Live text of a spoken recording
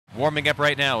Warming up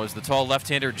right now is the tall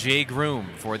left-hander Jay Groome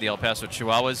for the El Paso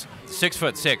Chihuahuas.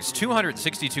 6'6",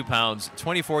 262 pounds,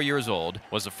 24 years old.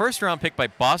 Was a first-round pick by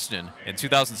Boston in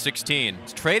 2016.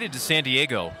 Was traded to San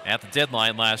Diego at the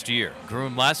deadline last year.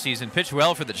 Groome last season pitched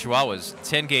well for the Chihuahuas.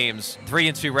 10 games,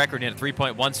 3-2 record and a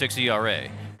 3.16 ERA.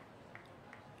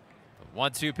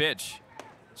 1-2 pitch.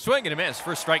 Swing and a miss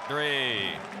for strike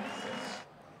 3.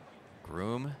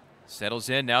 Groome settles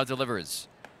in, now delivers.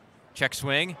 Check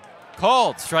swing.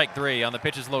 Called strike 3 on the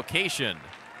pitch's location.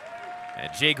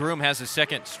 And Jay Groome has his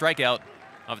second strikeout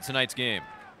of tonight's game.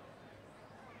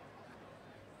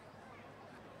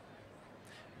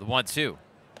 The 1-2.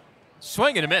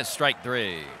 Swing and a miss, strike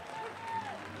 3.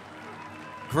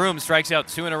 Groome strikes out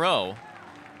 2 in a row.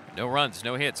 No runs,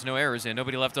 no hits, no errors, and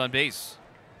nobody left on base.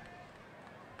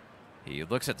 He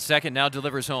looks at second, now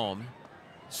delivers home.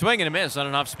 Swing and a miss on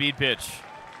an off-speed pitch.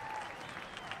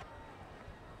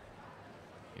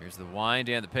 Here's the wind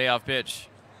and the payoff pitch.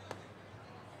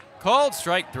 Called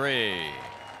strike 3.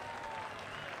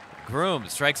 Groome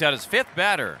strikes out his 5th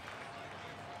batter